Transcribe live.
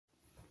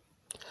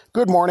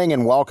Good morning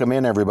and welcome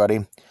in, everybody.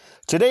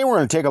 Today we're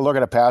going to take a look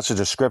at a passage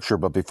of Scripture,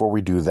 but before we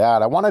do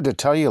that, I wanted to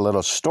tell you a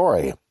little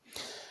story.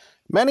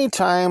 Many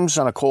times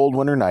on a cold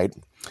winter night,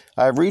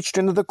 I've reached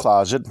into the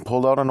closet and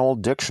pulled out an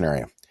old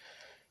dictionary,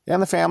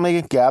 and the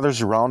family gathers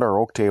around our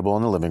oak table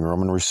in the living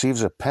room and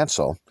receives a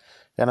pencil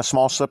and a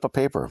small slip of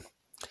paper.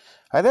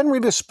 I then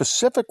read a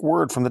specific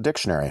word from the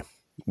dictionary,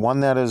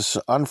 one that is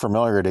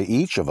unfamiliar to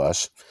each of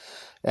us,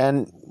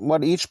 and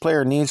what each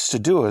player needs to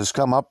do is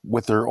come up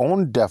with their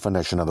own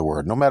definition of the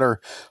word, no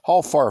matter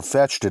how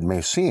far-fetched it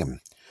may seem.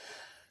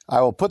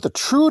 I will put the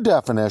true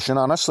definition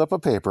on a slip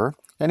of paper,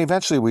 and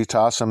eventually we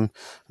toss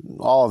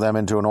all of them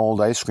into an old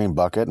ice cream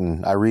bucket,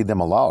 and I read them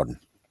aloud.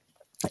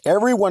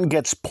 Everyone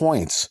gets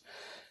points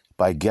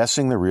by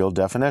guessing the real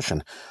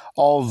definition.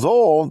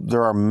 Although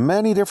there are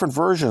many different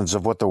versions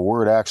of what the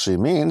word actually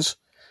means,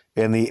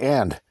 in the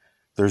end,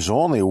 there's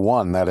only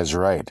one that is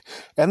right.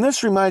 And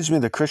this reminds me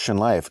of the Christian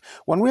life.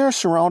 When we are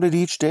surrounded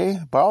each day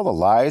by all the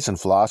lies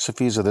and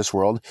philosophies of this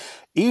world,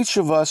 each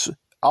of us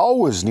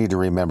always need to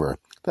remember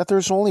that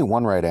there's only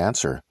one right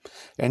answer.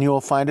 And you will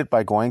find it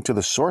by going to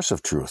the source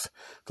of truth,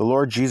 the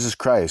Lord Jesus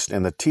Christ,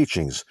 and the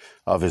teachings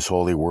of His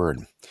holy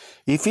word.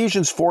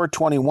 Ephesians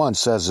 4:21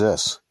 says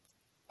this,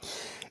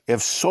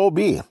 "If so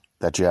be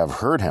that you have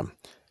heard Him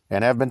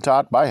and have been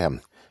taught by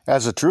Him,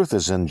 as the truth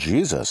is in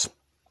Jesus."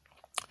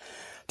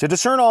 To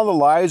discern all the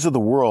lies of the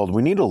world,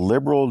 we need a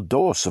liberal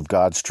dose of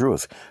God's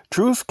truth.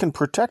 Truth can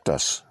protect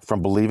us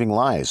from believing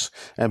lies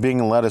and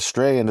being led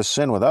astray into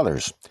sin with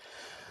others.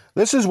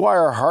 This is why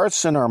our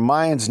hearts and our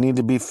minds need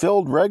to be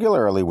filled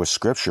regularly with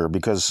Scripture,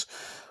 because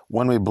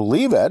when we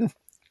believe it,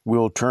 we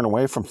will turn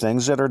away from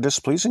things that are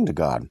displeasing to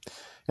God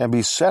and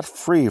be set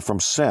free from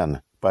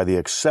sin by the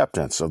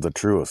acceptance of the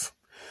truth.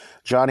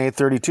 John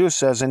 8:32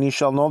 says, "And ye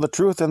shall know the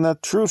truth, and the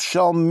truth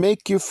shall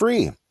make you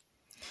free."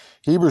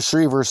 Hebrews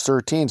 3 verse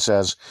 13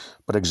 says,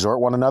 "But exhort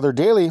one another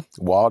daily,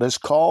 while it is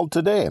called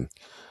today,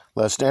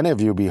 lest any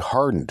of you be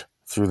hardened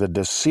through the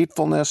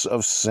deceitfulness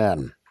of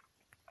sin."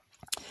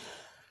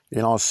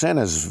 Sin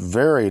is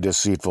very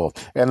deceitful,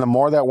 and the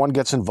more that one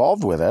gets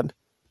involved with it,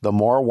 the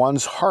more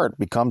one's heart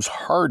becomes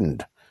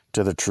hardened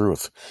to the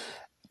truth.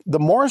 The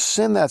more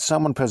sin that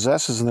someone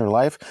possesses in their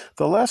life,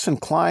 the less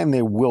inclined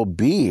they will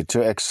be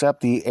to accept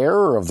the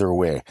error of their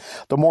way.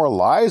 The more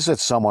lies that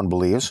someone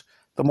believes,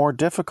 the more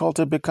difficult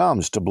it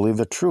becomes to believe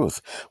the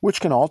truth, which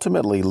can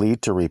ultimately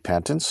lead to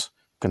repentance,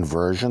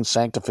 conversion,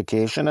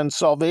 sanctification, and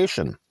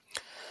salvation.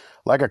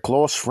 Like a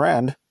close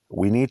friend,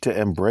 we need to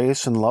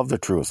embrace and love the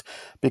truth,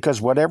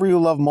 because whatever you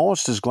love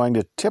most is going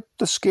to tip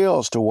the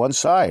scales to one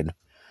side.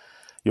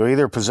 You'll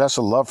either possess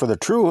a love for the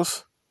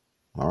truth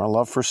or a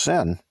love for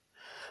sin.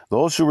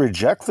 Those who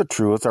reject the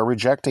truth are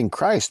rejecting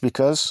Christ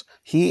because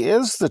He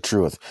is the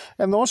truth,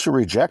 and those who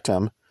reject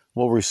Him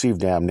will receive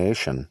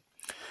damnation.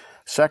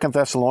 2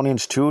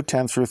 Thessalonians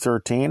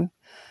 2:10-13,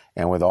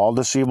 "And with all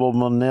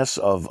deceivableness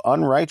of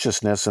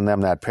unrighteousness in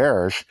them that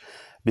perish,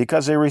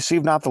 because they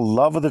receive not the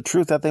love of the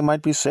truth that they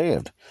might be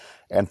saved.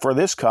 And for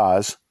this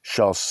cause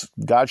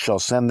God shall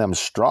send them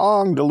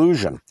strong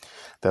delusion,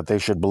 that they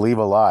should believe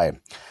a lie,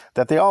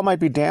 that they all might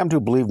be damned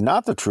who believed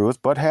not the truth,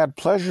 but had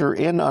pleasure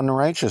in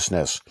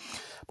unrighteousness.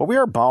 But we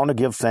are bound to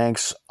give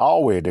thanks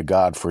always to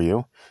God for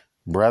you,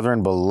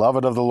 brethren,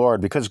 beloved of the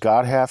Lord, because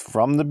God hath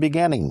from the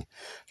beginning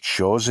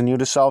chosen you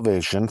to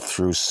salvation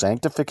through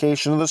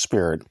sanctification of the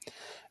Spirit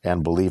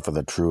and belief of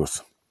the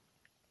truth."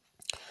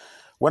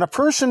 When a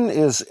person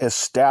is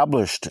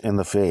established in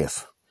the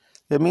faith,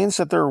 it means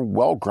that they're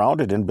well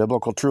grounded in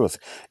biblical truth.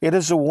 It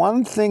is the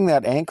one thing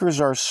that anchors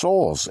our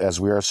souls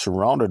as we are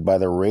surrounded by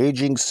the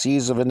raging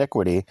seas of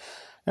iniquity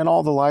and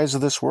all the lies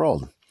of this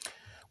world.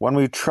 When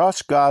we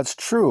trust God's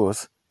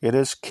truth, it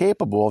is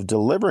capable of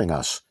delivering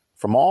us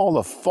from all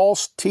the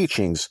false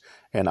teachings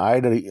and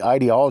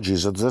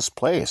ideologies of this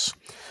place.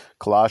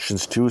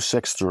 Colossians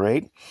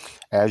 2:6-8,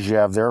 "As ye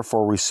have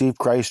therefore received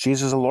Christ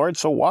Jesus the Lord,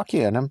 so walk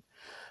ye in Him,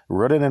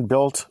 rooted and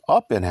built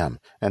up in Him,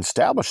 and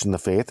established in the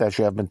faith as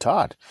ye have been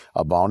taught,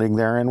 abounding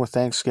therein with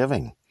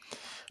thanksgiving.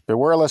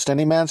 Beware lest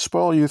any man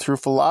spoil you through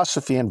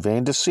philosophy and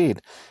vain deceit,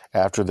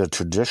 after the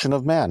tradition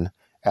of men,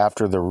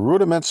 after the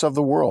rudiments of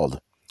the world,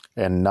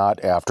 and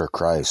not after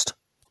Christ."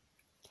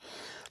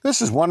 This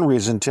is one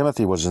reason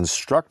Timothy was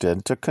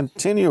instructed to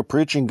continue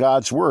preaching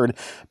God's word,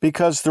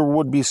 because there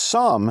would be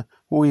some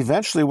who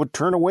eventually would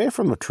turn away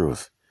from the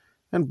truth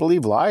and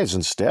believe lies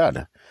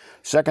instead.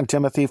 2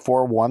 Timothy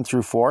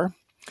 4:1-4,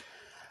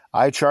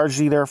 "I charge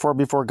thee therefore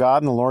before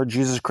God and the Lord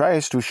Jesus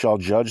Christ, who shall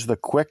judge the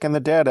quick and the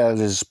dead at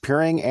His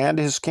appearing and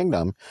His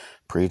kingdom,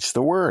 preach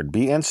the word.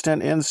 Be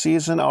instant in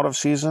season, out of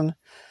season.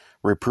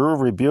 Reprove,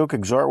 rebuke,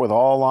 exhort with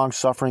all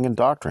longsuffering and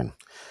doctrine.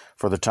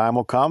 For the time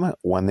will come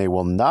when they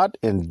will not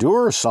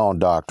endure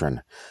sound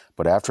doctrine,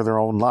 but after their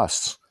own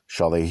lusts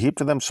shall they heap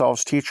to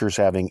themselves teachers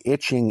having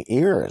itching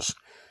ears,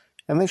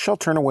 and they shall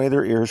turn away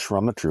their ears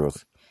from the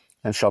truth,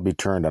 and shall be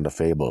turned unto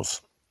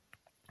fables."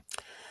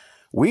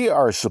 We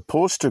are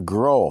supposed to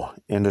grow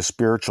into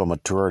spiritual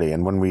maturity,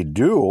 and when we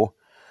do,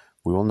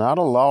 We will not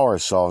allow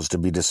ourselves to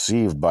be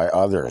deceived by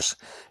others.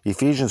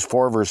 Ephesians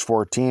 4 verse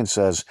 14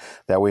 says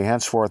that we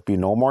henceforth be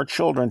no more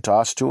children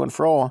tossed to and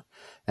fro,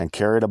 and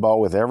carried about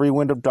with every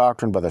wind of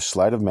doctrine by the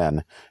sleight of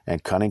men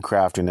and cunning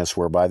craftiness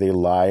whereby they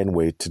lie in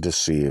wait to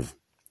deceive.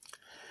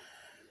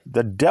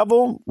 The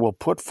devil will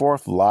put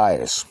forth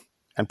lies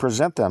and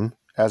present them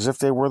as if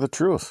they were the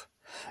truth.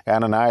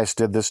 Ananias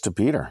did this to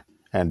Peter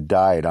and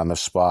died on the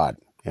spot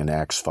in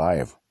Acts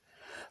 5.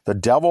 The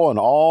devil and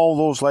all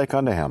those like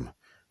unto him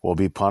will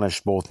be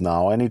punished both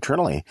now and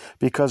eternally,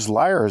 because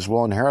liars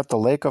will inherit the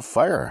lake of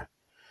fire.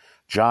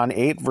 John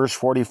 8 verse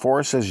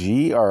 44 says,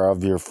 Ye are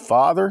of your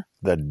father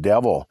the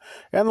devil,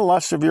 and the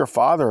lust of your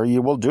father ye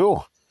will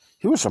do.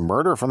 He was a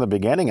murderer from the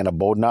beginning, and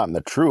abode not in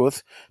the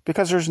truth,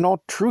 because there is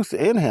no truth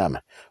in him.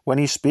 When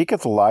he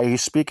speaketh a lie, he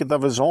speaketh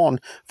of his own,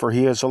 for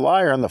he is a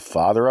liar, and the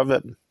father of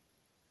it.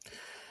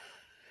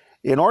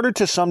 In order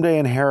to someday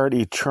inherit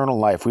eternal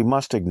life, we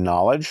must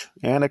acknowledge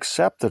and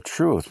accept the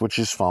truth which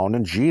is found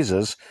in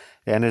Jesus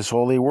and his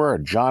holy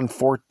word. John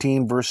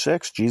 14 verse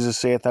 6, Jesus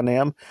saith unto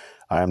him,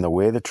 I am the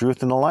way, the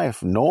truth, and the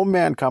life. No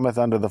man cometh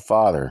unto the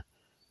Father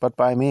but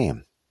by me.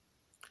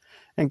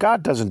 And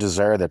God doesn't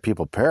desire that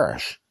people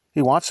perish.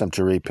 He wants them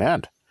to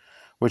repent,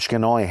 which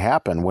can only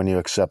happen when you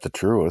accept the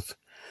truth.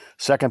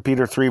 2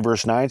 Peter 3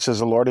 verse 9 says,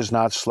 The Lord is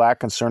not slack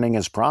concerning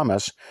his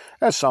promise,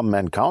 as some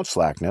men count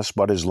slackness,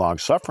 but is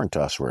longsuffering to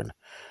usward,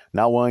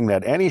 not willing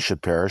that any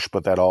should perish,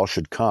 but that all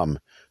should come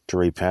to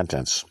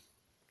repentance.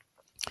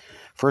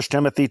 1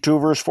 Timothy 2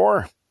 verse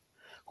 4,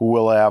 Who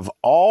will have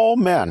all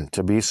men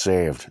to be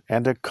saved,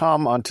 and to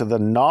come unto the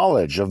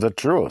knowledge of the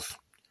truth.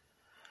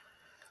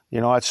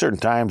 At certain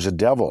times the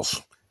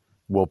devils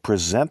will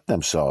present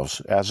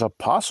themselves as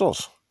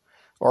apostles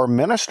or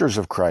ministers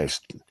of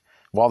Christ,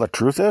 while the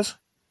truth is,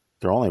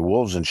 they're only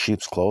wolves in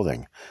sheep's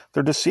clothing.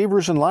 They're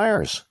deceivers and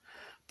liars,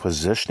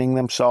 positioning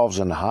themselves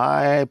in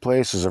high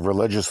places of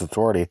religious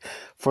authority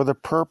for the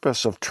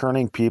purpose of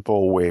turning people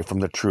away from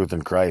the truth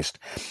in Christ.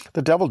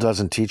 The devil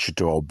doesn't teach you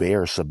to obey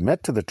or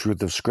submit to the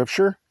truth of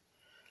Scripture,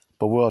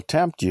 but will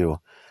tempt you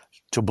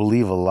to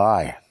believe a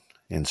lie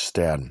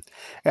instead.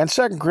 And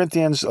 2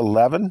 Corinthians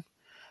 11,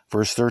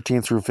 verse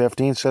 13 through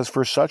 15 says,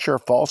 For such are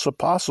false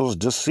apostles,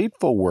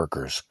 deceitful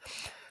workers,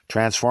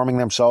 transforming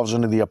themselves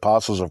into the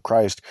apostles of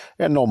Christ.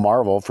 And no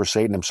marvel, for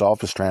Satan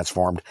himself is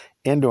transformed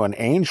into an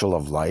angel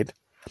of light.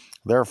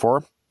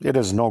 Therefore, it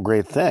is no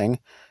great thing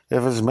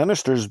if his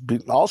ministers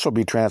also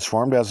be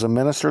transformed as the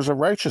ministers of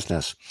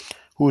righteousness,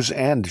 whose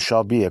end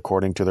shall be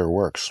according to their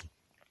works.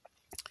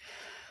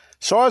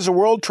 So as the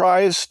world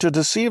tries to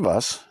deceive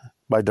us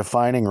by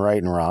defining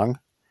right and wrong,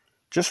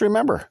 just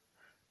remember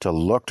to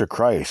look to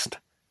Christ,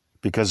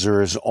 because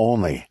there is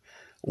only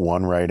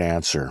one right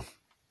answer.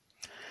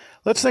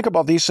 Let's think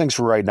about these things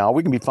for right now.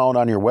 We can be found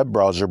on your web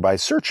browser by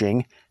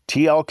searching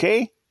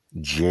tlkjbc,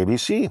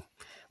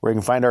 where you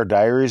can find our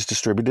diaries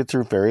distributed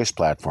through various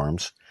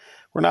platforms.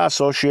 We're not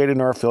associated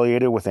nor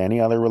affiliated with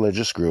any other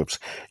religious groups.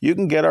 You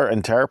can get our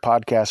entire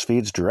podcast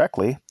feeds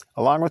directly,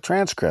 along with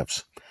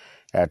transcripts,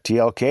 at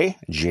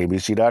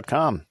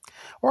tlkjbc.com.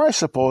 Or I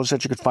suppose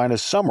that you could find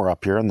us somewhere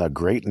up here in the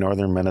great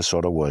northern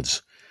Minnesota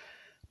woods.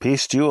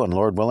 Peace to you, and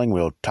Lord willing,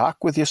 we'll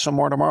talk with you some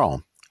more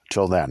tomorrow.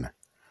 Till then,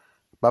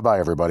 bye-bye,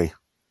 everybody.